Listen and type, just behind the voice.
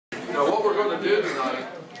what we're going to do tonight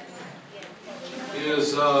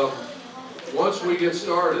is once we get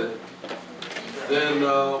started, then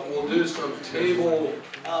we'll do some table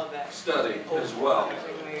study as well.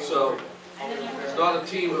 So it's not a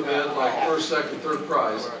team event like first, second, third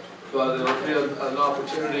prize, but it'll be an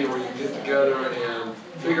opportunity where you get together and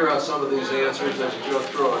figure out some of these answers as you go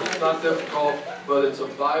through it. It's not difficult, but it's a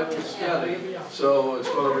Bible study, so it's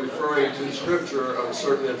going to refer you to the Scripture of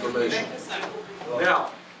certain information.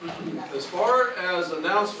 Now, as far as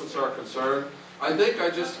announcements are concerned, I think I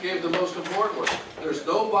just gave the most important one. There's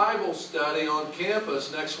no Bible study on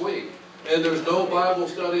campus next week, and there's no Bible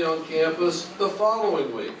study on campus the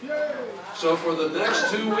following week. So for the next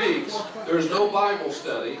 2 weeks, there's no Bible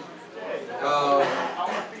study.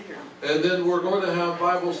 And then we're going to have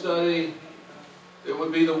Bible study, it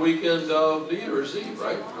would be the weekend of New Year's Eve,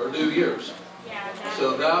 right? Or New Year's.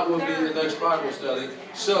 So that will be the next Bible study.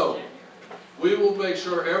 So we will make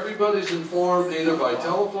sure everybody's informed either by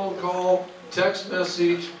telephone call, text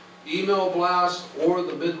message, email blast, or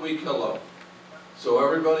the midweek hello. So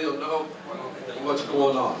everybody will know what's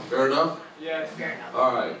going on. Fair enough? Yes.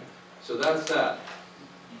 All right. So that's that.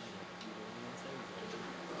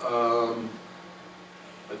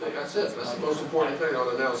 I think that's it. That's the most important thing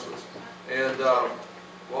on announcements. And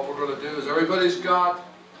what we're going to do is everybody's got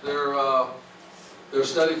their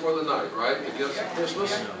study for the night, right? The gifts of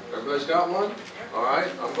Christmas. Everybody's got one? All right.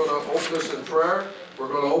 I'm going to open this in prayer. We're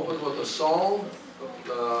going to open with a song,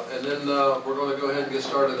 and then we're going to go ahead and get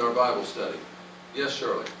started in our Bible study. Yes,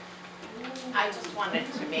 Shirley? I just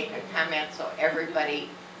wanted to make a comment so everybody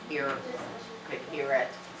here could hear it.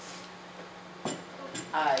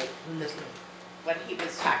 What he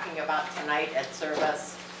was talking about tonight at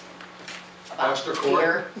service, about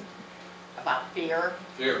fear,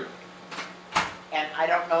 Fear. And I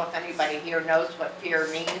don't know if anybody here knows what fear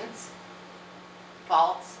means.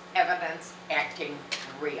 False evidence acting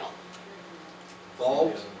real.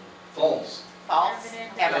 False. False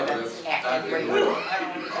evidence acting real.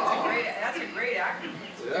 That's a great acronym.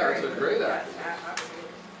 Yeah, it's a great acronym.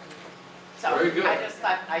 So Very good. I just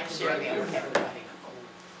thought I'd share that with everybody.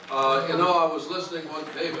 You know, I was listening one,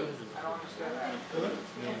 David.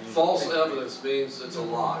 False evidence means it's a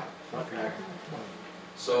lie.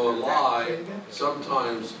 So a lie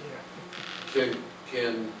sometimes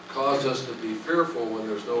can cause us to be fearful when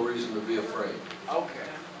there's no reason to be afraid. Okay.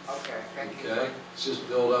 Okay. Thank you. Okay? It's just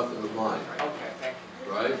built up in the mind. Okay. Thank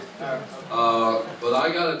you. Right? But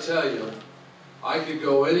I got to tell you, I could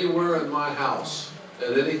go anywhere in my house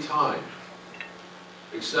at any time,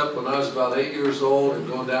 except when I was about 8 years old and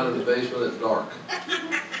going down in the basement at dark.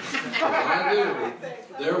 I knew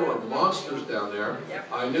there were monsters down there.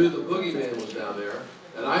 I knew the boogeyman was down there.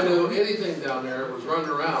 And I knew anything down there that was running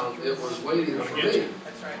around, it was waiting for me.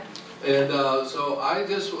 That's right. And so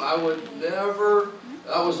I would never,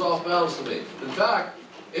 that was off balance to me. In fact,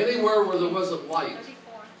 anywhere where there wasn't light,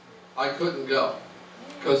 I couldn't go.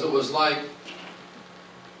 Because it was like,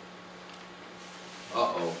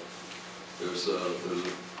 uh-oh. There's a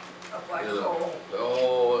black you know, hole.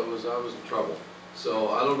 oh, I was in trouble. So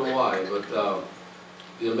I don't know why, but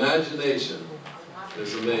the imagination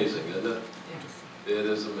is amazing, isn't it? It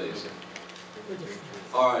is amazing.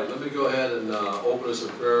 All right, let me go ahead and open us in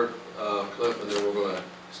prayer, Cliff, and then we're going to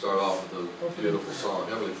start off with a beautiful song.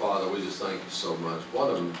 Heavenly Father, we just thank you so much.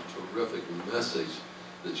 What a terrific message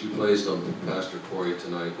that you placed on Pastor Corey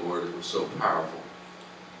tonight, Lord. It was so powerful.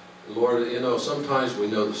 Lord, you know, sometimes we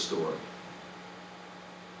know the story.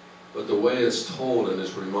 But the way it's told and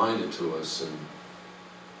it's reminded to us, and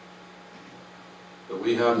that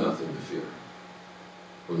we have nothing to fear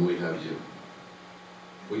when we have you.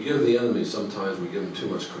 We give the enemy, sometimes we give him too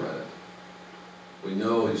much credit. We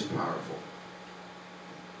know he's powerful.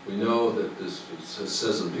 We know that this, it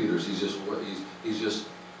says in Peter's, he's just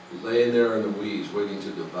laying there in the weeds waiting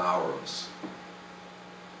to devour us.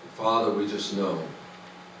 And Father, we just know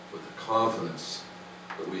with the confidence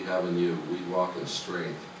that we have in you, we walk in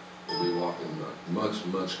strength. We walk in much,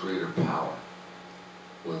 much greater power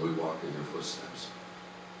when we walk in your footsteps.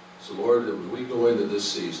 So Lord, as we go into this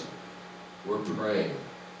season, we're praying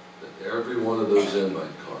that every one of those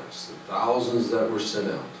invite cards, the thousands that were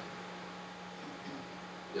sent out,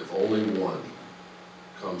 if only one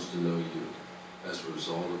comes to know you as a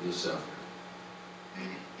result of this effort,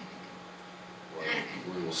 well,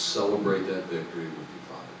 we will celebrate that victory with you,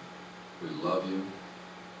 Father. We love you.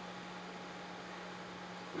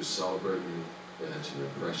 We celebrate you, and it's in your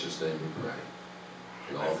precious name we pray.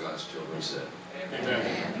 And all God's children said,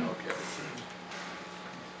 amen. Okay.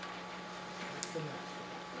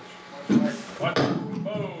 What?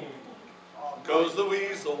 Boom. Goes the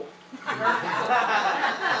weasel.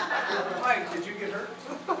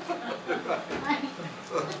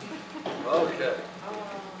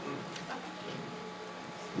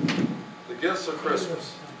 of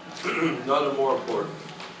Christmas. None are more important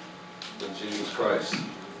than Jesus Christ.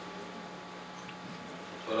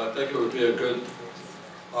 But I think it would be a good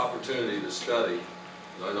opportunity to study.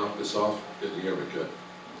 Did I knock this off? Good to hear me, good.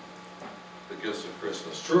 The gifts of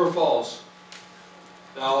Christmas. True or false?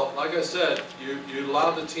 Now, like I said, you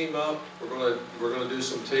allowed the team up. We're gonna do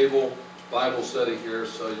some table Bible study here,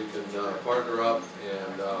 so you can partner up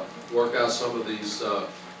and work out some of these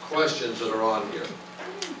questions that are on here.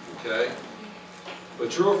 Okay?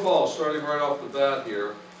 But true or false? Starting right off the bat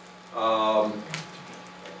here.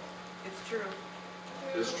 It's true.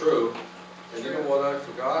 It's true. And you know what I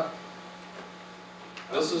forgot?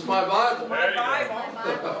 This is my Bible. My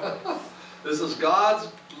Bible. This is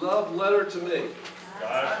God's love letter to me.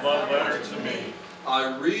 God's love letter to me.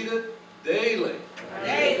 I read it daily.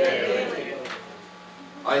 Daily.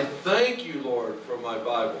 I thank you, Lord, for my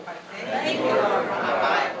Bible. Thank you, Lord, for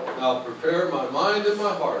my Bible. Now prepare my mind and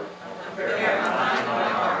my heart Prepare my mind and my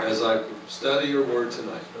heart. as I study your word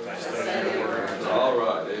tonight. Study your word. All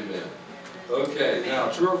right, amen. Okay, now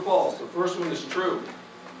true or false? The first one is true.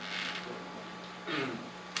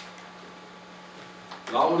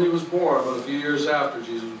 Not when he was born, but a few years after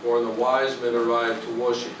Jesus was born, the wise men arrived to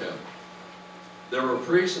worship him. There were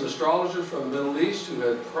priests and astrologers from the Middle East who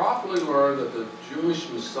had properly learned that the Jewish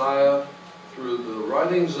Messiah through the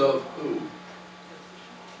writings of who?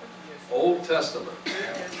 Old Testament.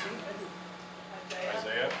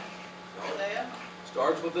 Isaiah.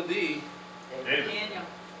 Starts with a D. David. Daniel.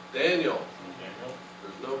 Daniel. Daniel.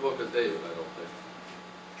 There's no book of David, I don't think.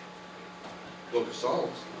 Book of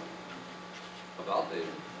Psalms. About David.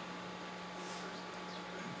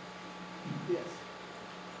 Yes.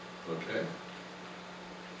 Okay.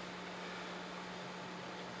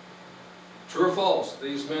 True or false?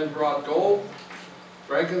 These men brought gold,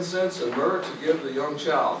 frankincense, and myrrh to give the young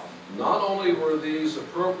child. Not only were these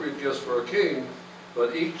appropriate gifts for a king,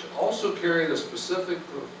 but each also carried a specific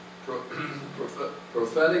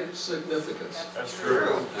prophetic significance. That's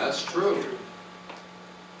true. That's true.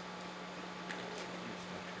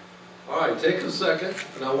 All right, take a second,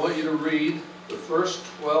 and I want you to read the first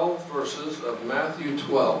 12 verses of Matthew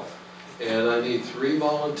 12. And I need 3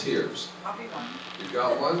 volunteers. I'll be one. You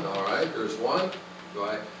got one? All right, there's one. Do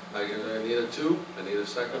I need a 2. I need a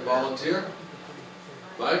second volunteer.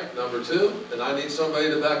 Mike, number 2. And I need somebody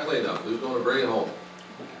to back clean up. Who's going to bring it home?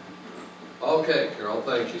 Okay, Carol,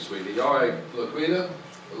 thank you, sweetie. All right, Laquita.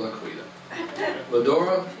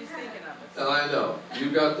 Medora, She's thinking of and us. I know.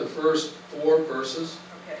 You got the first 4 verses.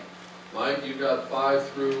 Okay. Mike, you got 5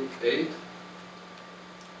 through 8.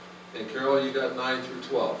 And Carol, you got 9 through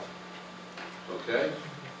 12. Okay?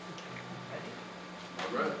 Ready?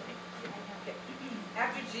 I'm ready. Okay.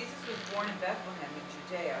 After Jesus was born in Bethlehem in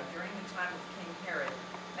Judea, during the time of King Herod,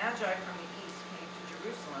 Magi from the east came to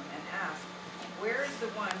Jerusalem and asked, "Where is the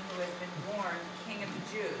one who has been born King of the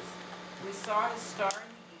Jews? We saw his star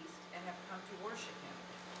in the east and have come to worship him."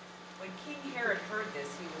 When King Herod heard this,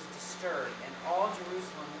 he was disturbed, and all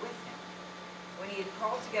Jerusalem with him. When he had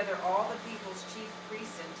called together all the people's chief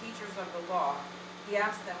priests and teachers of the law, he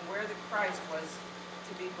asked them where the Christ was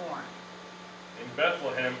to be born. In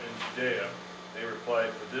Bethlehem in Judea, they replied,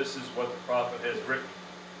 "For this is what the prophet has written.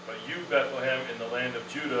 But you, Bethlehem, in the land of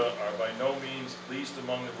Judah, are by no means least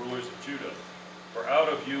among the rulers of Judah. For out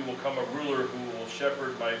of you will come a ruler who will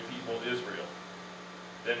shepherd my people Israel."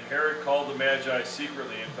 Then Herod called the Magi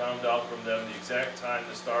secretly and found out from them the exact time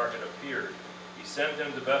the star had appeared. He sent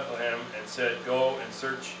them to Bethlehem and said, "Go and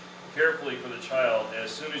search carefully for the child. As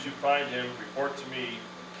soon as you find him, report to me,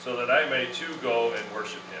 so that I may too go and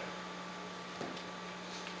worship him."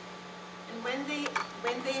 And when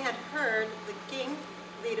they had heard the king,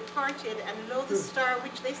 they departed, and lo, the star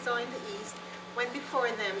which they saw in the east went before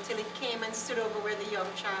them till it came and stood over where the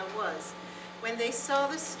young child was. When they saw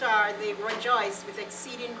the star, they rejoiced with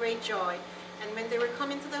exceeding great joy. And when they were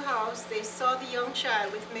come into the house, they saw the young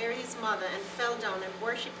child with Mary his mother, and fell down and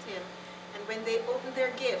worshipped him. And when they opened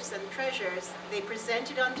their gifts and treasures, they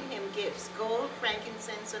presented unto him gifts, gold,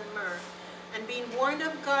 frankincense, and myrrh. And being warned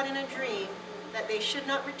of God in a dream that they should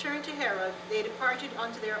not return to Herod, they departed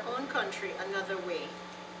unto their own country another way.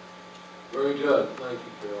 Very good. Thank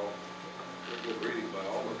you, Carol. Good reading by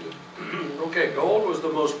all of you. Okay, gold was the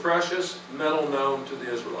most precious metal known to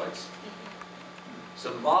the Israelites.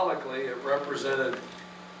 Symbolically, it represented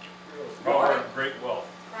Power and great wealth.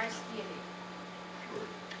 Christ deity.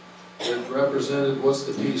 It represented, what's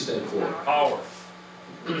the P stand for? Power.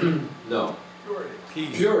 No.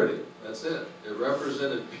 Peace. Purity. That's it. It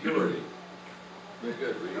represented purity. Very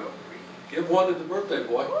good, Reed. Give one to the birthday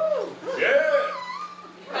boy. Yeah!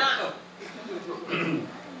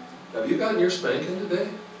 Have you gotten your spanking today?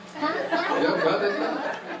 You haven't got that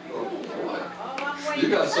yet? Oh, boy. You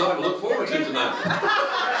got something to look forward to tonight.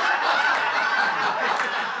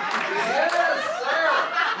 Yes, sir.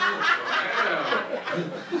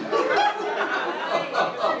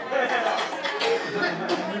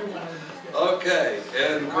 Okay,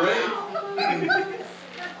 and great.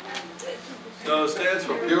 So it stands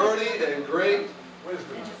for purity and great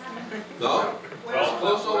wisdom. No? It's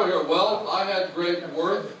close over here. Wealth, I had great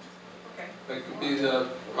worth. Okay. It could be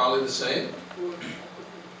probably the same.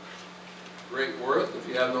 Great worth, if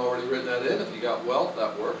you haven't already written that in. If you got wealth,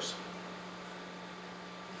 that works.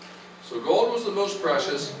 So gold was the most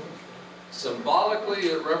precious. Symbolically,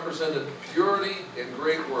 it represented purity and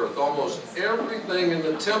great worth. Almost everything in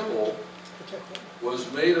the temple was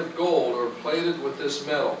made of gold or plated with this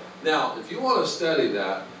metal. Now, if you want to study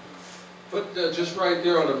that, put just right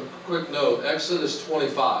there on a quick note, Exodus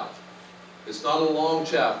 25. It's not a long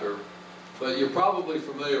chapter, but you're probably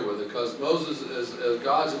familiar with it because Moses, as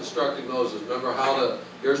God's instructing Moses, remember how to,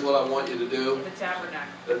 here's what I want you to do. The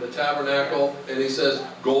tabernacle. In the tabernacle, and he says,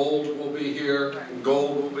 gold will be here, and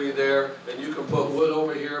gold will be there, and you can put wood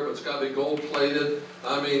over here, but it's got to be gold plated.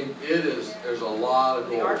 I mean, there's a lot of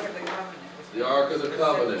The gold. Ark of the Covenant. The Ark of the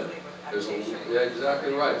Covenant. Yeah,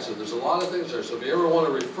 exactly right. So there's a lot of things there. So if you ever want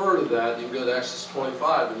to refer to that, you can go to Exodus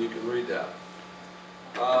 25 and you can read that.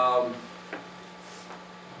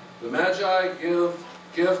 The Magi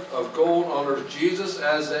gift of gold honors Jesus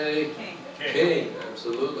as a king.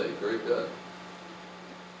 Absolutely. Very good.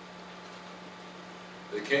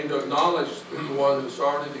 They came to acknowledge the one who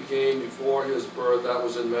started the king before his birth. That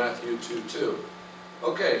was in Matthew 2:2.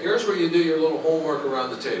 Okay, here's where you do your little homework around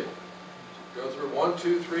the table. Go through 1,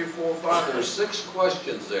 2, 3, 4, 5. There's 6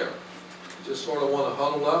 questions there. You just sort of want to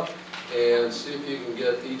huddle up and see if you can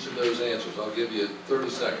get each of those answers. I'll give you 30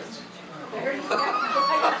 seconds.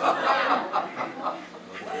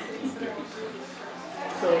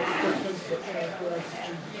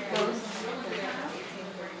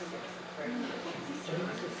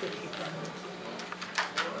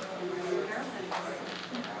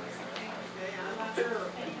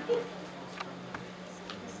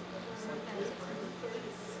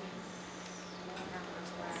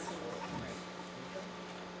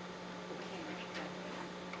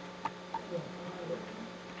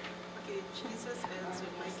 Okay, Jesus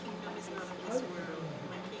answered, my kingdom is not of this world.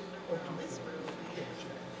 My kingdom were of this world.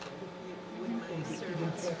 Would my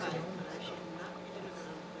servants fight, but I should not be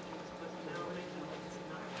delivered unto the Jews. But now my kingdom is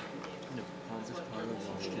not from them. Pontius Pilate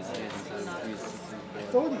washed his hands out of Jesus' I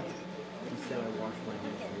thought he did. He said, I washed my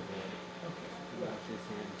hands with blood. He washed his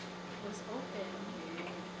hands. Was open.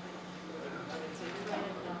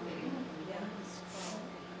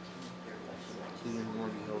 He didn't want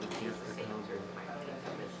to be held against the council.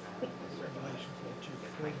 Revelation 4:2.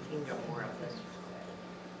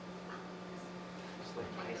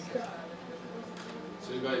 So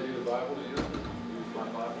anybody need a Bible to use? Use my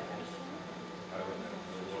Bible.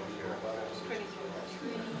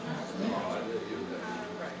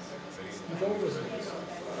 He's over there.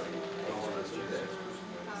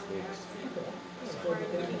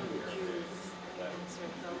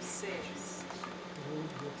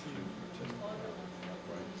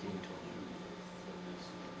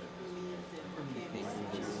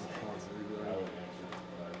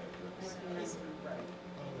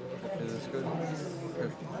 This is good.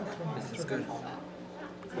 This is good.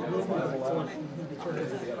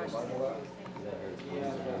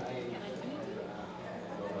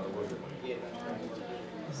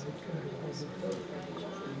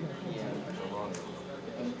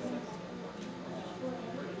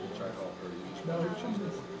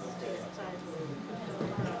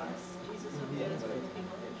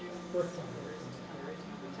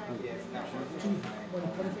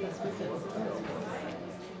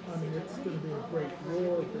 I mean, it's going to be a great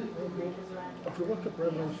roar. If you look at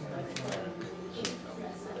Revelation 19,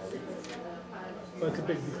 that's a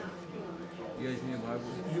big deal. You guys need a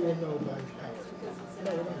Bible? You will know by his power.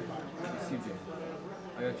 No, we're not. CJ.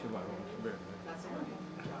 I got your Bible. Bear.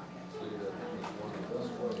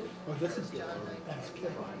 Oh, this is good. Ask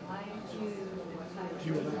him. Do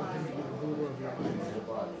you allow him to be the ruler of your life?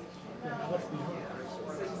 Yeah, let's be honest.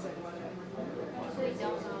 We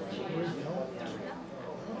don't know that. We don't.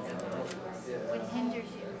 What hinders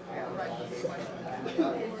you?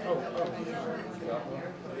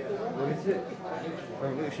 What is it?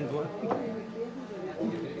 Revelation what?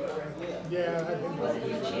 Yeah, I've been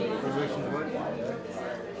Revelation what?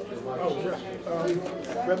 Oh,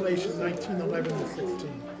 Revelation 19:11 to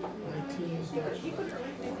 16. 19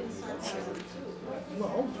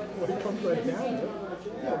 Well, it comes right down to it.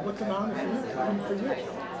 Yeah, what's an honor for you?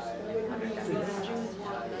 For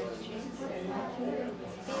you.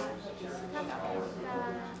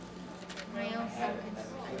 my own focus.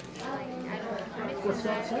 Like, I don't What's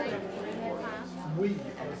that say? Huh? We.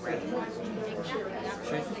 Exactly.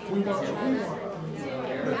 We want.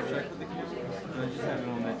 Just have it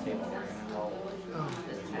on that table.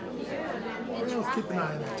 Well, keep an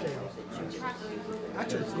eye on that table.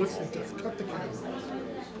 Actually, it's listening to us. Cut the camera.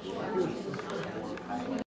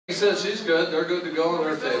 He says she's good, they're good to go on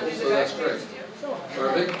their table, so that's great.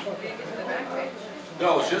 Perfect?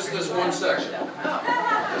 No, it's just this one section.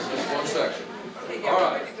 Just this one section. All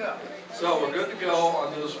right. So we're good to go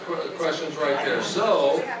on those questions right there.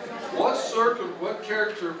 So, what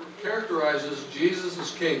characterizes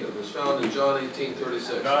Jesus' kingdom is found in John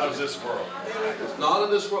 18:36. Not of this world. It's not of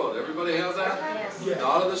this world. Everybody have that? Yes.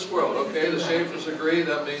 Not of this world. Okay, the Schaefer's agree,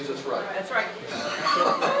 that means it's right. That's right.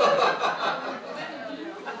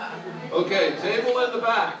 Okay, table in the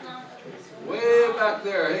back. Way back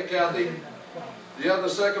there. Hey, Kathy. Do you have the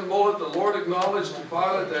second bullet? The Lord acknowledged to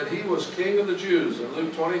Pilate that he was king of the Jews in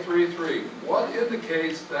Luke 23:3. What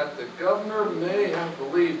indicates that the governor may have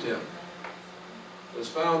believed him? It's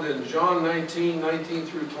found in John 19:19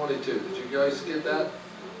 through 22. Did you guys get that?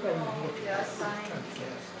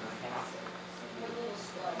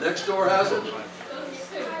 Next door has it?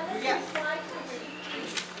 Yes.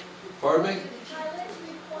 Pardon me?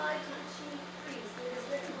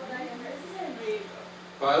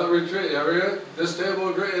 Pilate retreat. This table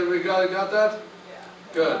agree? We got that?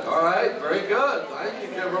 Good. All right. Very good. Thank you,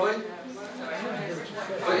 Kimberly.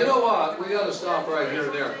 But you know what? We got to stop right here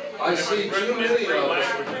and there. I see too many of us.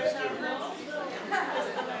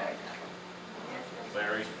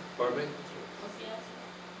 Larry. Pardon me?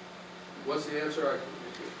 What's the answer?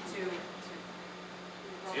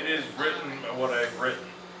 It is written what I've written.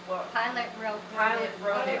 Well, Pilate wrote. Pilate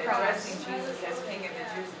wrote it on the cross. addressing Jesus as King of the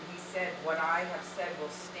Jews, and he said, "What I have said will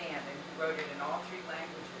stand," and he wrote it in all three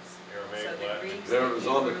languages. Aramaic, So the Latin. Greeks, There the it was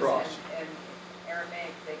on the Hebrews, cross. and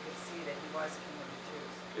Aramaic, they could see that he was King of the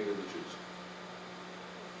Jews. King of the Jews.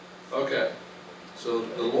 Okay. So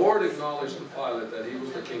the Lord acknowledged to Pilate that he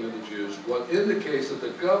was the king of the Jews. What indicates that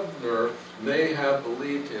the governor may have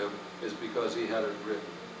believed him is because he had it written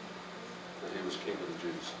that he was king of the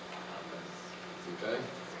Jews. Okay?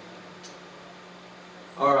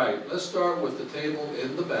 All right, let's start with the table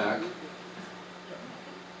in the back.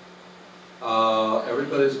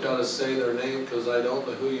 Everybody's got to say their name because I don't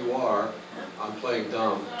know who you are. I'm playing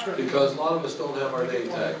dumb because a lot of us don't have our name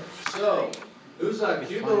tag. So, who's that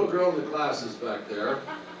cute little girl in the glasses back there?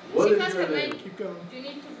 What is your name? Keep going. You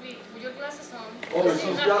need to read. Put your glasses on. Oh,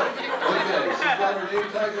 she's got, okay, she's got her name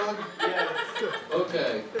tag on?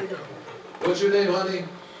 Okay. There you go. What's your name, honey?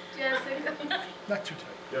 Jessica. Not too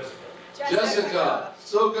tight. Jessica. Jessica.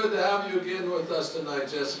 So good to have you again with us tonight,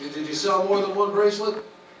 Jessica. Did you sell more than one bracelet?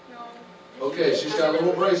 No. Okay, she's got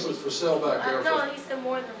little bracelets for sale back there. No, he said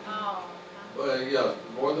more than one. Yeah,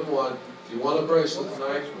 more than one. If you want a bracelet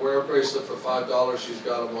tonight, wear a bracelet for $5. She's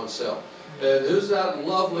got them on sale. And who's that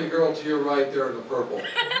lovely girl to your right there in the purple?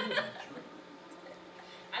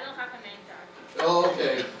 I don't have a name tag. Oh,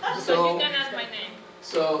 okay. So you can ask my name.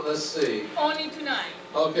 So let's see. Only tonight.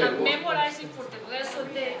 Okay. I'm well- memorizing for the rest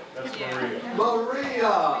of the That's year. Maria.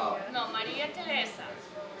 Maria. No, Maria Teresa.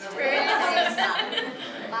 Maria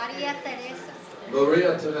Teresa.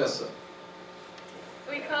 Maria Teresa.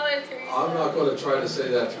 We call it Teresa. I'm not going to try to say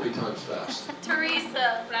that 3 times fast.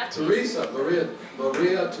 Teresa. Teresa, Maria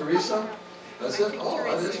Teresa? That's it? Oh,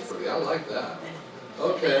 that is pretty, I like that.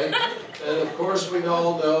 Okay, and of course we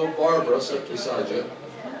all know Barbara sitting beside you.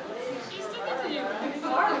 She's talking to you.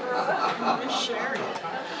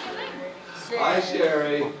 Hi,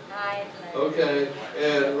 Sherry. Hi. Okay,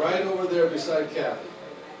 and right over there beside Kathy.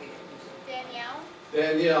 Danielle.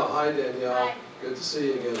 Danielle, hi Danielle. Hi. Good to see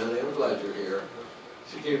you again, honey. I'm glad you're here.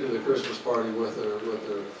 She came to the Christmas party with her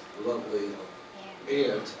lovely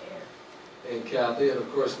aunt and Kathy, and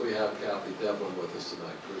of course we have Kathy Devlin with us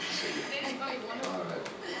tonight. Good to see you.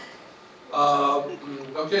 All right.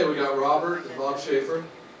 Okay, we got Robert and Bob Schaefer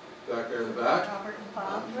back there in the back. Robert and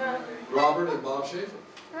Bob. Robert and Bob Schaefer.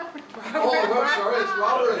 Oh, I'm sorry, it's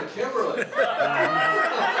Robert and Kimberly.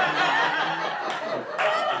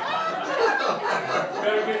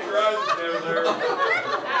 Better get your eyes down there.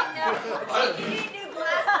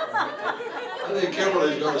 I think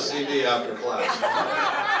Kimberly's going to see me after class.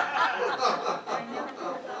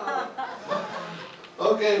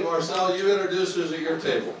 Okay, Marcel, you introduce us at your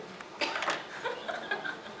table.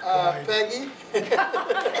 Peggy.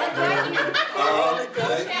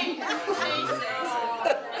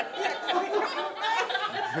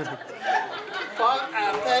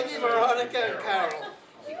 Peggy, Veronica, and Carol.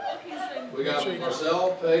 We got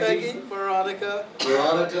Marcel, Peggy, Veronica,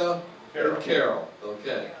 Veronica, and Carol.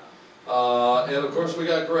 Okay. And of course we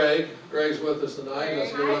got Greg. Greg's with us tonight.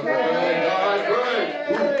 Let's give it up for Greg. All right,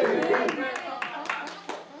 Greg.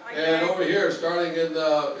 And over here, starting in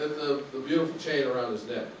the beautiful chain around his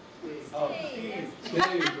neck.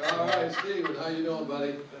 Steve. All right, Steve. How you doing,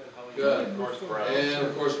 buddy? Good. And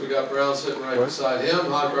of course we got Brown sitting right beside him.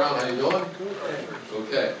 Hi, Brown. How you doing?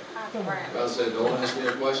 Okay. Brown said, "Don't ask me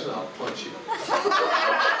a question. I'll punch you."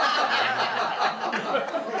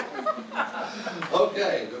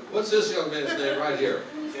 Okay. What's this young man's name right here?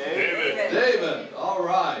 David. David. All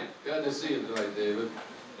right. Good to see you tonight, David.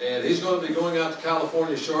 And he's going to be going out to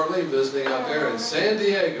California shortly, visiting out there in San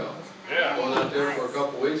Diego. Yeah. Going out there for a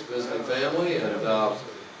couple weeks, visiting family, and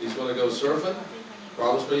he's going to go surfing.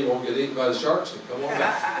 Promise me he won't get eaten by the sharks and come on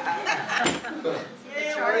back.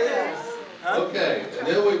 Okay, and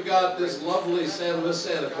then we've got this lovely Miss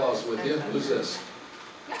Santa Claus with you. Who's this?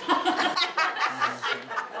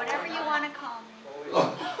 Whatever you want to call me.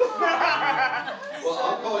 Well,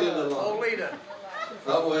 I'll call you Leilani. Lolita.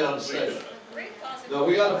 That way I'm safe. Now,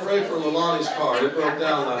 we got to pray for Leilani's car. It broke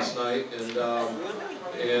down last night, and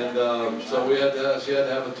so she had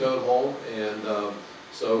to have it towed home, and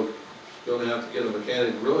so going to have to get a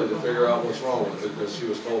mechanic really to figure out what's wrong with it, because she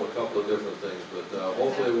was told a couple of different things, but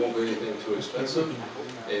hopefully it won't be anything too expensive,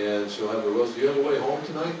 and she'll have the rest. Do you have a way home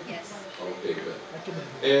tonight? Yes. Okay, good.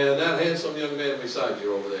 And that handsome young man beside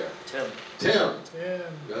you over there. Tim. Tim.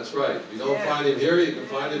 That's right. If you don't find him here, you can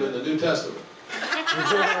find him in the New Testament.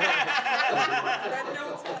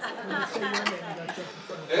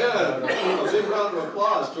 And a big round of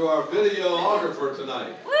applause to our videographer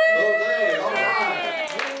tonight. Jose, all right.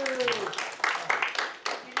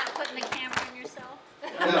 You're not putting the camera on yourself?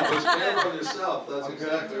 Yeah, put your camera on yourself. That's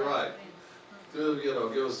exactly right.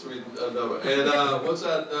 Give us three number. And what's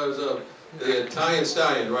that? There's the Italian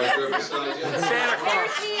stallion right there beside you. Santa Claus.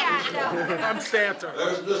 Where's he at, though? I'm Santa.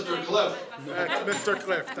 There's Mr. Cliff. That's Mr.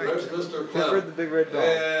 Cliff. Thank There's you. Mr. Clifford Cliff. the big red dog.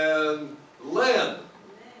 And Lynn.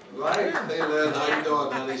 Right? Hey Lynn, how you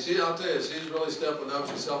doing, honey? I'll tell you, she's really stepping up.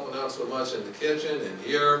 She's helping out so much in the kitchen and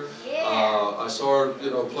here. Yeah. I saw her,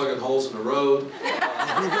 plugging holes in the road.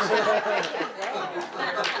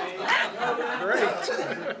 Great.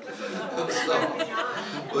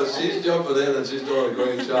 But she's jumping in and she's doing a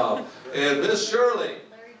great job. And Miss Shirley.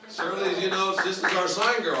 Shirley, this is our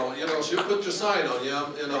sign girl. She'll put your sign on you,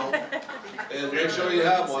 and make sure you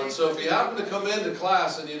have one. So if you happen to come into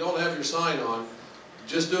class and you don't have your sign on,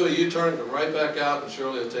 just do a U-turn, come right back out, and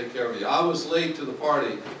Shirley will take care of you. I was late to the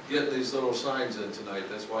party getting these little signs in tonight.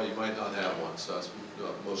 That's why you might not have one. So that's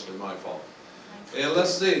mostly my fault. And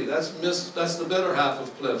let's see, that's the better half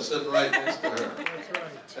of Cliff sitting right next to her. That's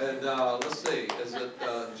right. And let's see, is it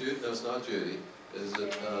Judy? No, it's not Judy. Is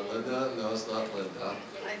it Linda? No, it's not Linda.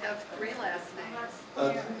 I have 3 last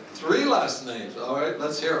names. 3 last names. All right,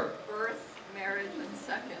 let's hear them. Birth, marriage, and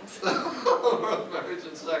second. Marriage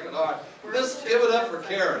and second. All right, let's give it up for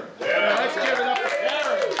Karen. Yeah. Let's give it up for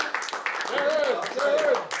Karen.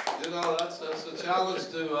 Karen. That's a challenge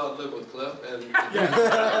to live with Cliff. And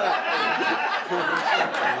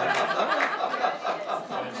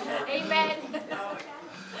Amen.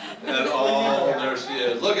 And there she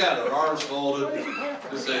is. Look at her, arms folded.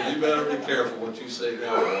 Just saying, you better be careful what you say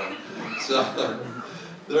now. So,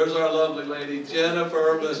 there's our lovely lady,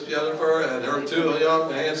 Jennifer, Miss Jennifer, and her 2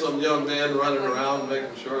 handsome young men running around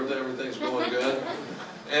making sure that everything's going good.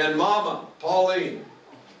 And Mama, Pauline,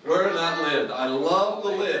 wearing that lid. I love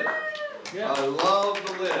the lid. I love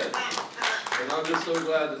the lid. And I'm just so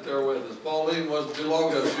glad that they're with us. Pauline wasn't too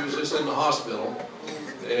long ago, she was just in the hospital.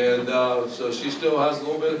 And so she still has a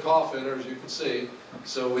little bit of cough in her, as you can see.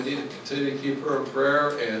 So we need to continue to keep her in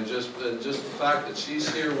prayer, and just the fact that she's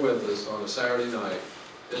here with us on a Saturday night.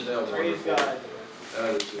 Isn't that wonderful?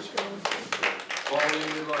 That is just wonderful.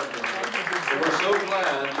 Pauline, we love you. And we're so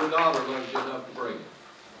glad your daughter loved you enough to bring you.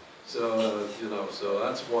 So, so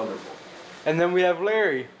that's wonderful. And then we have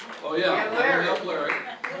Larry. Oh yeah, Larry. Larry.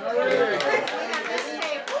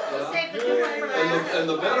 And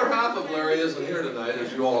the better half of Larry isn't here tonight,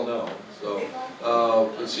 as you all know. So,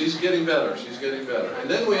 but she's getting better. She's getting better. And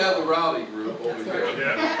then we have the rowdy group over here.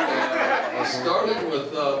 And starting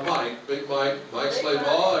with Mike, Big Mike, Mike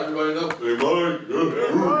Slayball. Everybody know? Hey,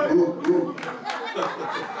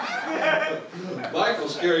 Mike. Mike will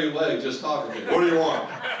scare you away just talking to me. What do you want?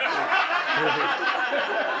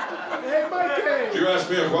 Hey, Mikey! Did you ask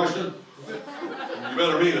me a question? You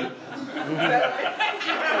better mean it.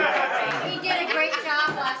 He did a great job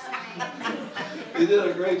last night. He did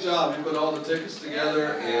a great job. He put all the tickets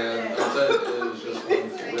together, and I tell you, it was just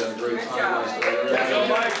wonderful. We had a great time last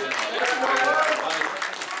night.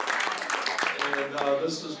 And And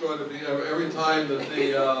this is going to be, every time that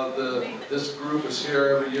this group is here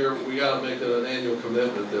every year, we gotta make it an annual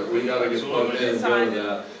commitment that we gotta get plugged in and go to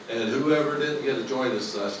that. And whoever didn't get to join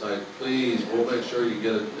us last night, please, we'll make sure you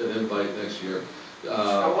get an invite next year.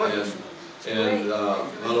 And not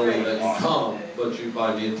only that you come, but you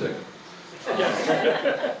buy me a ticket.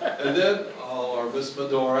 And then, our Miss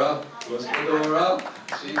Medora, she's with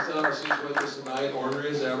us tonight, ornery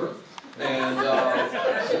as ever. And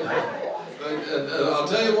I'll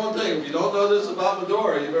tell you one thing, if you don't know this about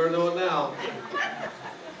Medora, you better know it now.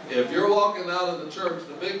 If you're walking out of the church,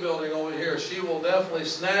 the big building over here, she will definitely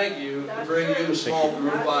snag you to bring you to small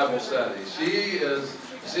group Bible study. She's,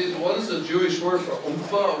 what is the Jewish word for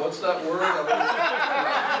umfa? What's that word?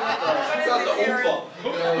 She's got the umfa.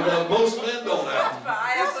 Most men don't have.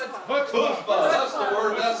 Chutzpah. That's the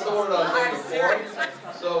word I was looking for.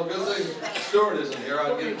 So good thing Stuart isn't here.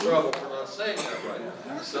 I'd get in trouble for not saying that right.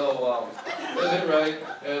 So, at any rate,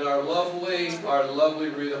 and our lovely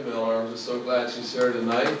Rita Miller. I'm just so glad she's here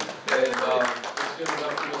tonight. And let's give it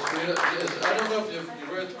up to Miss Rita. I don't know if you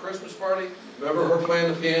were at the Christmas party. Remember her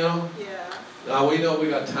playing the piano? Yeah. Now we know we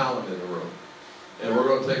got talent in the room, and we're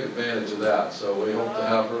going to take advantage of that. So we hope to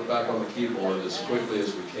have her back on the keyboard as quickly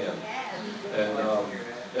as we can. And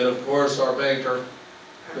of course our banker,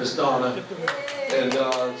 Miss Donna, and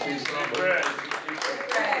she's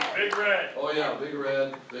Big Red. Oh yeah, Big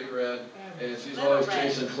Red, and she's always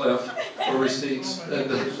chasing Cliff for receipts.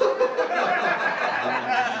 And you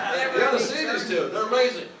got to see these two; they're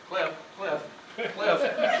amazing. Cliff.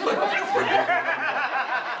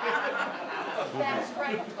 That's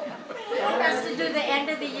right. Has to do the end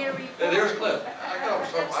of the year report. And here's Cliff. I got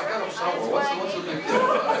him somewhere. What's the big deal?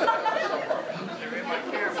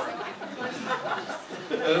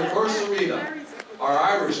 And of course, Serena, our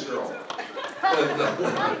Irish girl.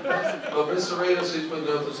 But Miss Serena, she's been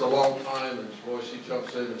with us a long time, and boy, she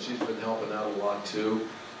jumps in, and she's been helping out a lot too.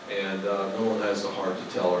 And no one has the heart to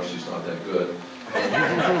tell her she's not that good.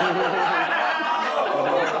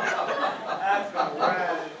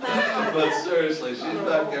 But seriously, she's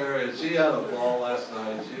back there, and she had a ball last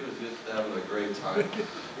night. She was just having a great time.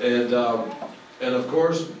 And of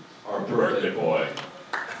course, our birthday boy.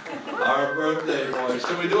 Our birthday boy.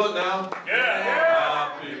 Should we do it now? Yeah.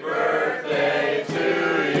 Happy birthday to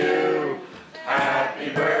you. Happy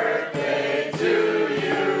birthday to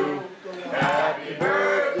you. Happy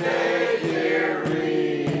birthday, dear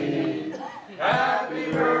Reed.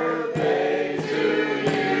 Happy birthday to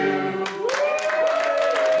you.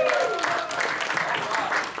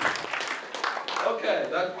 Okay,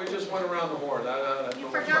 we just went around the horn. You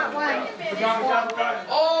forgot one.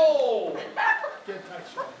 Oh!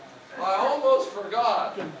 I almost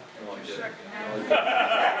forgot. I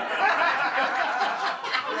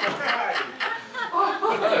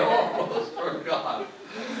almost forgot.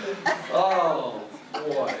 Oh,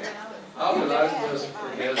 boy. How could I just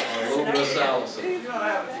forget my little Miss Allison?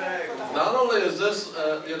 Not only is this,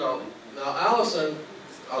 now Allison,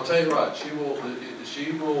 I'll tell you what, she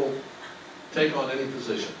will take on any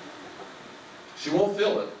position. She won't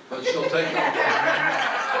feel it, but she'll take it on.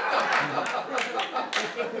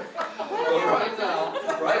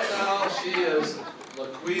 But right now, she is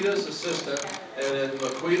Laquita's assistant, and in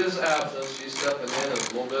Laquita's absence, she's stepping in as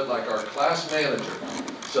a little bit like our class manager.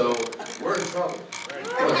 So we're in trouble.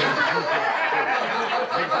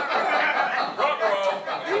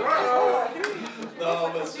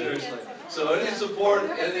 No, but seriously. So any support,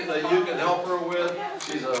 anything that you can help her with,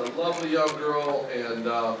 she's a lovely young girl, and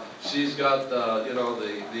she's got the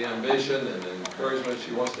ambition and the encouragement.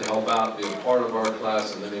 She wants to help out, be a part of our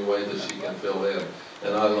class in any way that she can fill in,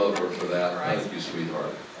 and I love her for that. Thank you,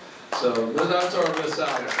 sweetheart. So that's our Miss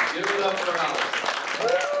Allison. Give it up for Allison.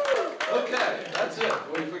 Okay, that's it.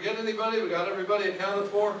 Did we forget anybody? We got everybody accounted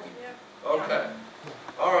for? Okay.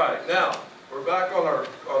 All right. Now we're back on our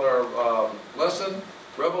lesson.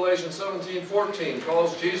 Revelation 17:14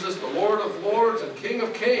 calls Jesus the Lord of Lords and King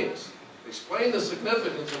of Kings. Explain the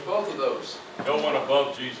significance of both of those. No one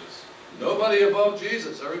above Jesus. Nobody above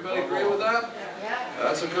Jesus. Everybody agree with that? Yeah.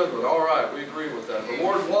 That's a good one. All right, we agree with that. The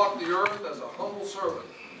Lord walked the earth as a humble servant.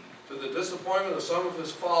 To the disappointment of some of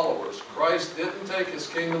his followers, Christ didn't take his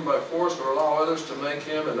kingdom by force or allow others to make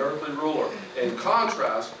him an earthly ruler. In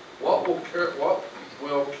contrast, what will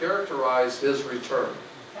characterize his return?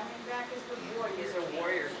 Coming back as the warrior. He's a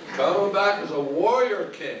warrior. Coming back as a warrior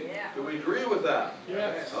king. Yeah. Do we agree with that?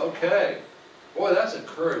 Yes. Okay. Boy, that's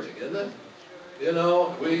encouraging, isn't it? You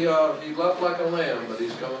know, he left like a lamb, but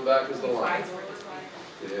he's coming back as the lion.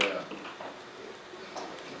 Yeah.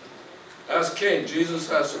 As king, Jesus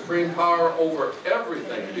has supreme power over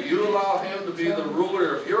everything. Do you allow him to be the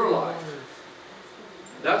ruler of your life?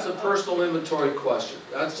 That's a personal inventory question.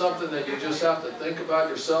 That's something that you just have to think about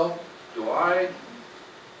yourself. Do I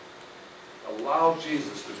allow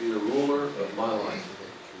Jesus to be the ruler of my life?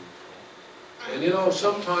 And you know,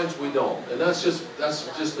 sometimes we don't. And that's just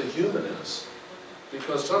the human in us.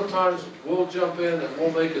 Because sometimes we'll jump in and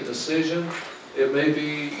we'll make a decision. It may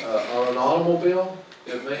be on an automobile.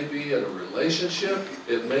 It may be in a relationship.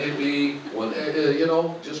 It may be when, you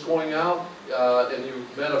know, just going out and you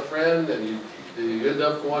met a friend and you end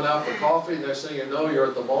up going out for coffee. Next thing you know, you're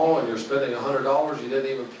at the mall and you're spending $100 you didn't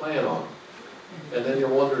even plan on. And then you're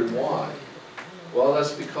wondering why. Well,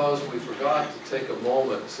 that's because we forgot to take a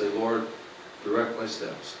moment and say, Lord, direct my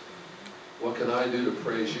steps. What can I do to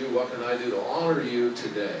praise you? What can I do to honor you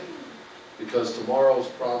today? Because tomorrow's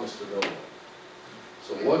promised to no one.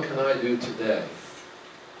 So what can I do today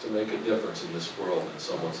to make a difference in this world, in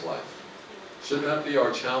someone's life? Shouldn't that be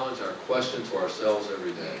our challenge, our question to ourselves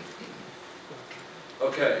every day?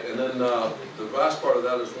 Okay, and then the last part of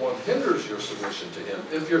that is what hinders your submission to Him.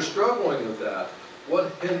 If you're struggling with that,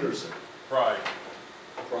 what hinders it? Pride.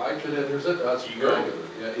 Pride could hinder it. That's very good.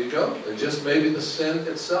 Yeah, ego. And just maybe the sin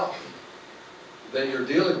itself that you're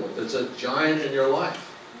dealing with. It's a giant in your life.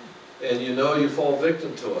 And you know you fall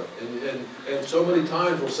victim to it. And so many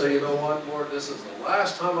times we'll say, you know what, Lord, this is the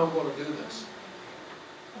last time I'm going to do this.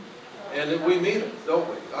 And we mean it, don't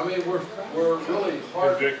we? I mean, we're really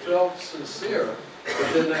heartfelt, sincere.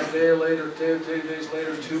 But then that day later, 2 days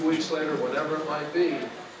later, 2 weeks later, whatever it might be,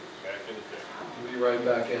 we'll be right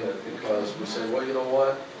back in it because we say, well, you know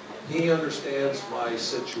what? He understands my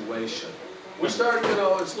situation. We start, you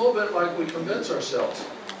know, it's a little bit like we convince ourselves.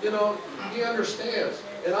 You know, He understands.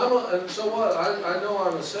 And so what? I know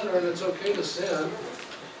I'm a sinner and it's okay to sin.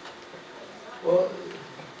 Well,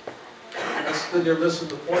 then you're missing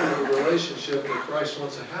the point of the relationship that Christ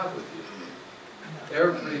wants to have with you.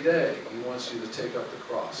 Every day, He wants you to take up the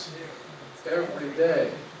cross. Every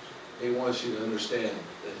day, He wants you to understand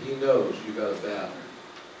that He knows you got a battle.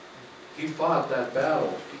 He fought that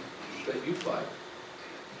battle that you fight.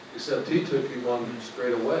 Except He took you on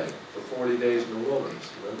straight away for 40 days in the wilderness,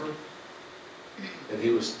 remember? And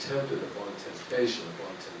He was tempted upon temptation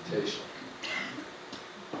upon temptation.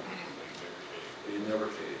 But He never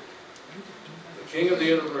caved. The King of the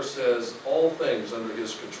universe says all things under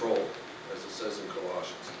His control, as it says in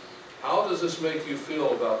Colossians. How does this make you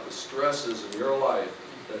feel about the stresses in your life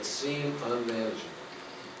that seem unmanageable?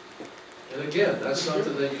 And again, that's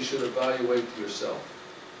something that you should evaluate to yourself.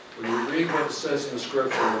 When you read what it says in the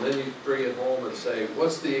Scripture, and then you bring it home and say,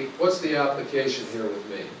 what's the application here with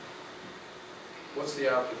me? What's the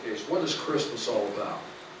application? What is Christmas all about?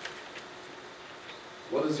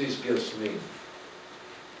 What does these gifts mean?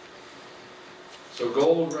 So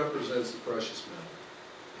gold represents the precious metal.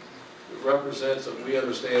 It represents that we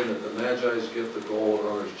understand that the Magi's gift of gold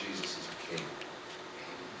honors Jesus as a king.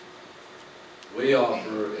 We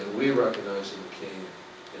offer and we recognize Him as a king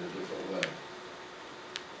in a different way.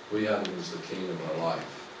 We have Him as the king of our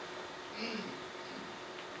life.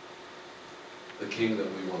 The king that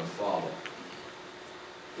we want to follow.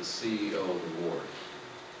 The CEO of the Lord.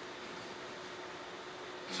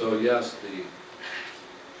 So yes,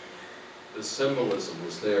 the symbolism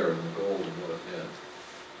was there in the gold and what it meant.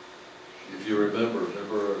 If you remember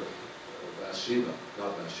Bathsheba,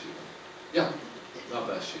 not Bathsheba. Yeah, not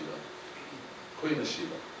Bathsheba. Queen of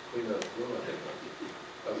Sheba. Queen of, who am I thinking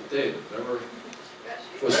of? David, remember?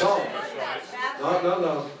 Was Solomon.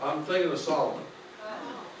 No, I'm thinking of Solomon.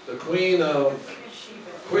 The Queen of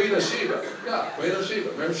Sheba. Yeah, Queen of Sheba.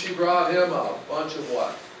 Remember she brought him a bunch of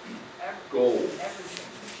what? Gold.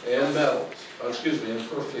 And metals. And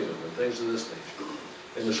perfume and things of this nature.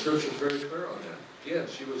 And the Scripture is very clear on that. Again,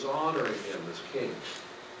 she was honoring him as king.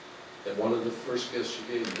 And one of the first gifts she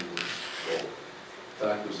gave him was gold. In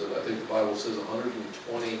fact, I think the Bible says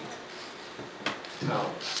 120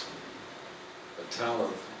 talents. A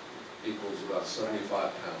talent equals about 75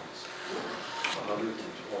 pounds. 120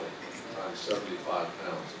 times 75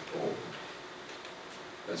 pounds of gold.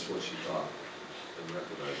 That's what she thought and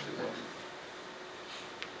recognized it was.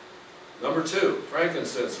 Number 2,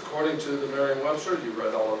 frankincense. According to the Merriam-Webster, you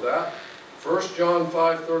read all of that. 1 John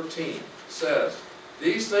 5:13 says,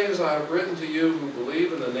 "These things I have written to you who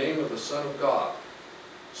believe in the name of the Son of God,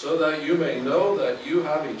 so that you may know that you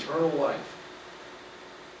have eternal life."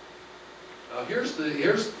 Now here's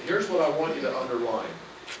what I want you to underline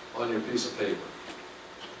on your piece of paper.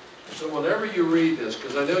 So whenever you read this,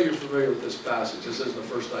 because I know you're familiar with this passage, this isn't the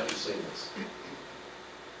first time you've seen this.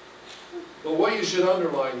 But what you should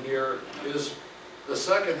underline here is the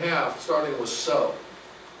second half, starting with so.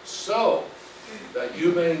 So that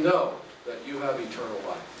you may know that you have eternal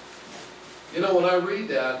life. You know, when I read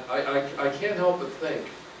that, I can't help but think.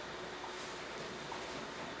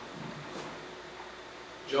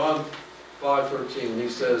 John 5:13, he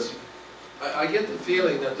says, I get the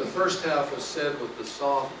feeling that the first half was said with the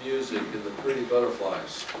soft music and the pretty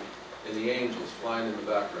butterflies and the angels flying in the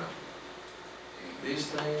background. These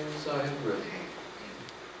things I have written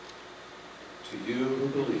to you who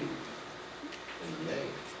believe in the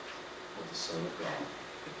name of the Son of God.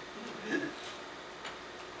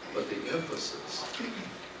 But the emphasis,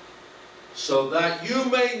 so that you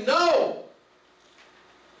may know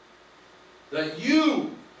that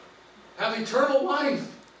you have eternal life.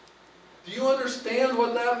 Do you understand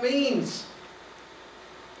what that means?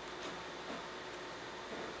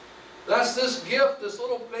 That's this gift, this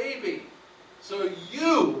little baby, so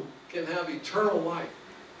you can have eternal life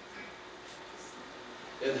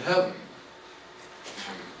in heaven.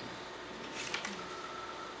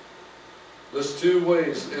 There's two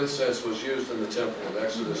ways incense was used in the temple, in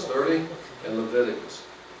Exodus 30 and Leviticus.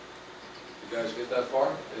 You guys get that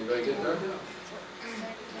far? Anybody get there?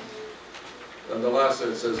 And the last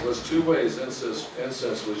there it says, there's two ways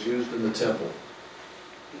incense was used in the temple.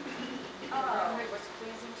 It was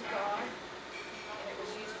pleasing to God, and it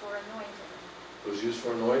was used for anointing. It was used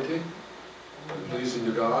for anointing, and pleasing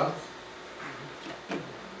to God.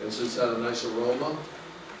 Incense had a nice aroma.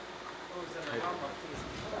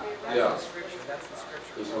 Yeah.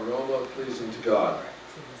 There's an aroma pleasing to God.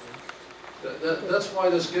 That's why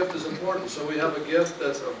this gift is important. So we have a gift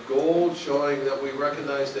that's of gold, showing that we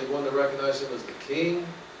recognize, they want to recognize him as the king.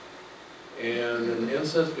 And an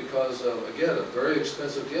incense because of, again, a very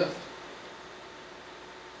expensive gift.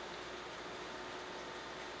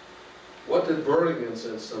 What did burning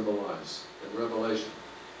incense symbolize in Revelation?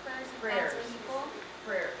 Prayers.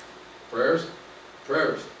 Prayers. Prayers? Prayers.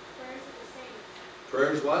 Prayers of the saints.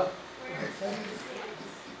 Prayers what? Prayers of the saints.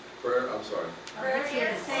 Prayer, I'm sorry. Prayers of the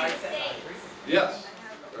saints. Yes.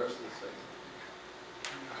 Prayers of the saints.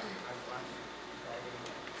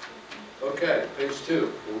 Okay, page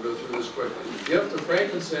 2. We'll go through this quickly. The gift of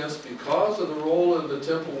frankincense, because of the role in the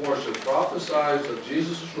temple worship, prophesies of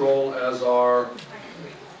Jesus' role as our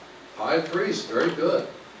high priest. Very good.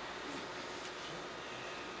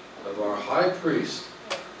 Of our high priest.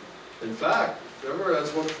 In fact, remember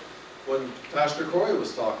that's what when Pastor Corey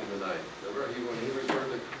was talking tonight. Remember when he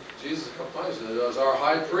referred to Jesus a couple times, he said, as our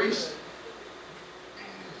high priest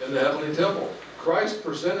in the heavenly temple. Christ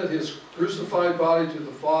presented his crucified body to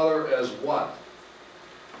the Father as what?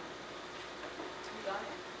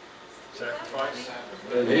 Sacrifice.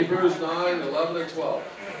 In Hebrews 9, 11, and 12.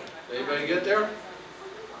 Anybody get there?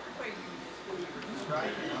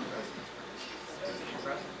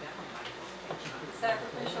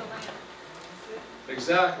 Sacrificial lamb.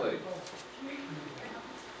 Exactly.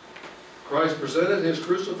 Christ presented his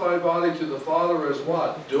crucified body to the Father as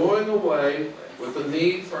what? Doing away with the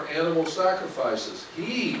need for animal sacrifices.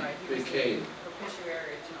 He became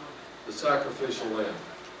Propitiatory atonement. the sacrificial lamb.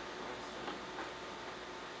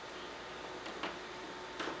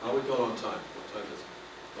 How are we doing on time? What time is it?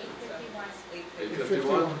 8:51.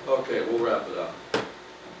 8:51? Okay, we'll wrap it up.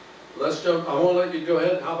 Let's jump, I won't let you go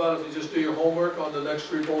ahead. How about if you just do your homework on the next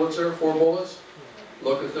 3 bullets there, 4 bullets?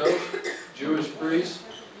 Look at those. Jewish priests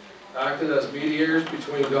acted as mediators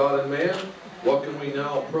between God and man. What can we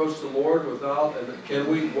now approach the Lord without, and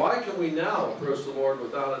why can we now approach the Lord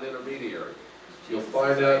without an intermediary? You'll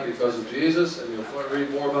find that because of Jesus, and you'll read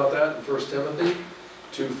more about that in 1 Timothy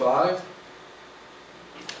 2:5.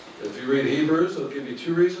 If you read Hebrews, it'll give you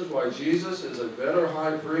 2 reasons why Jesus is a better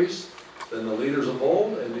high priest than the leaders of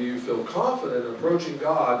old, and do you feel confident approaching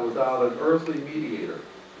God without an earthly mediator?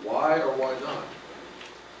 Why or why not?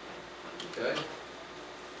 Okay?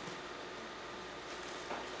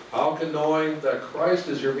 How can knowing that Christ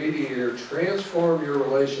is your mediator transform your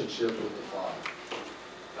relationship with the Father?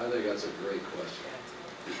 I think that's a great question,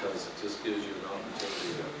 because it just gives you an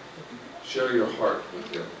opportunity to share your heart with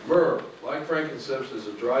him. Myrrh, like frankincense, is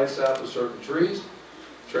a dried sap of certain trees.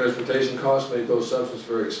 Transportation costs make those substances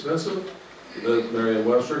very expensive.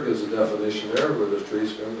 Merriam-Webster gives a definition there where the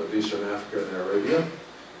trees come from Eastern Africa and Arabia.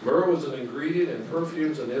 Myrrh was an ingredient in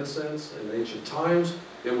perfumes and incense in ancient times.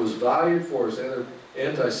 It was valued for its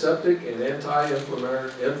antiseptic and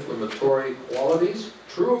anti-inflammatory qualities.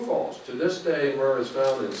 True or false? To this day, myrrh is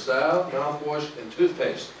found in salve, mouthwash, and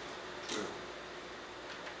toothpaste.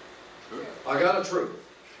 I got a true.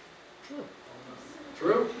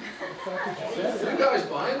 True? You guys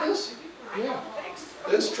buying this? Yeah.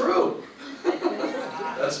 It's true.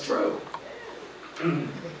 That's true.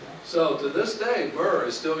 So to this day, myrrh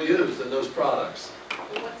is still used in those products.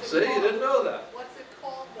 See, you didn't know that. What's it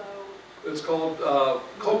called though? It's called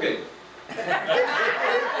Colgate.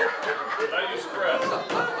 Now you stress.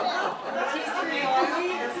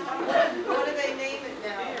 What do they name it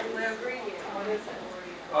now? The ingredient, what is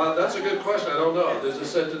it? That's a good question. I don't know. As I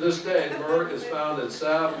said, to this day, myrrh is found in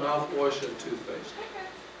salve, mouthwash, and toothpaste.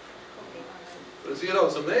 But, you know,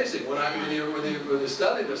 it's amazing when you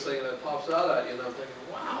study this thing and it pops out at you, and I'm thinking,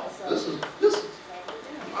 wow, this is.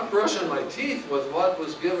 I'm brushing my teeth with what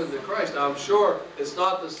was given to Christ. Now, I'm sure it's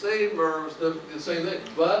not the same myrrh, it's the same thing,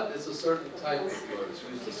 but it's a certain type of myrrh. It's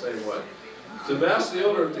used the same way. To mask the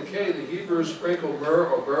odor of decay, the Hebrews sprinkled myrrh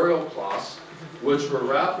or burial cloths, which were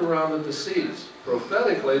wrapped around the deceased.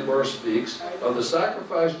 Prophetically, myrrh speaks of the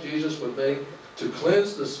sacrifice Jesus would make to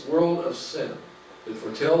cleanse this world of sin. It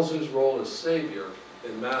foretells his role as Savior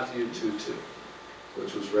in Matthew 2:2,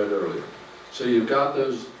 which was read earlier. So you've got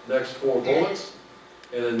those next 4 bullets,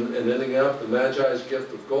 and ending up, the Magi's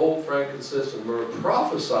gift of gold, frankincense, and myrrh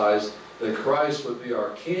prophesies that Christ would be our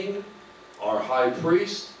King, our High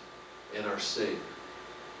Priest, and our Savior.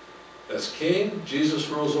 As King, Jesus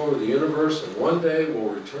rules over the universe and one day will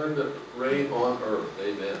return to reign on earth.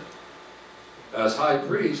 Amen. As High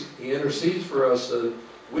Priest, he intercedes for us so that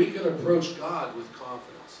we can approach God with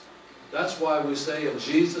confidence. That's why we say, in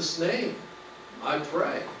Jesus' name, I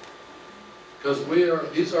pray. Because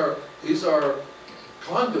he's our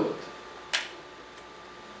conduit.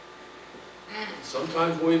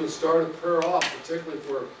 Sometimes we even start a prayer off, particularly if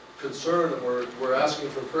we're concerned and we're asking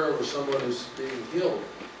for prayer for someone who's being healed.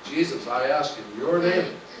 Jesus, I ask in your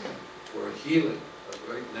name for a healing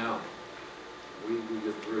right now. We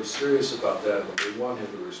get very serious about that, and we want him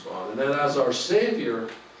to respond. And then as our Savior,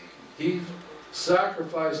 he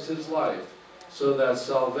sacrificed his life so that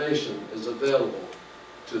salvation is available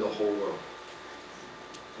to the whole world.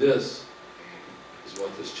 This is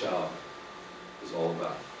what this child is all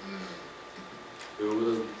about. Who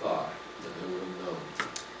would have thought, and who would have known?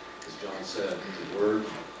 As John said, the Word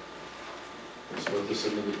was with us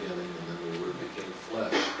in the beginning, and then the Word became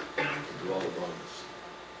flesh and dwelt among us.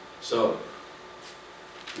 So,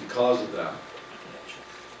 because of that,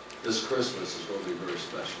 this Christmas is going to be very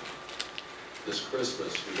special. This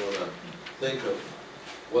Christmas, we're going to think of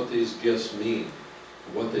what these gifts mean,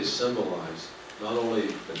 what they symbolize, not only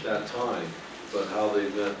at that time, but how they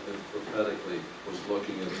meant and prophetically was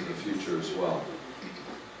looking into the future as well.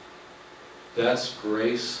 That's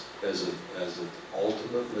grace as it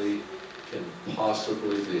ultimately can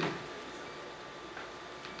possibly be.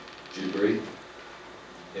 Do you agree?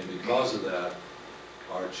 And because of that,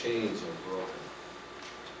 our chains are broken.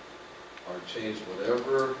 Our chains,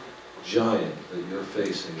 whatever giant that you're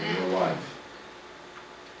facing in your life,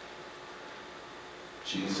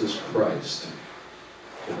 Jesus Christ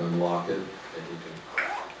can unlock it, and he can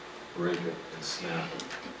break it and snap it.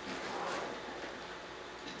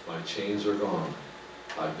 My chains are gone.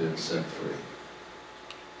 I've been set free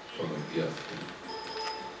from a gift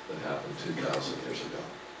that happened 2,000 years ago.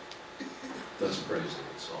 Let's praise him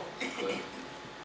in song.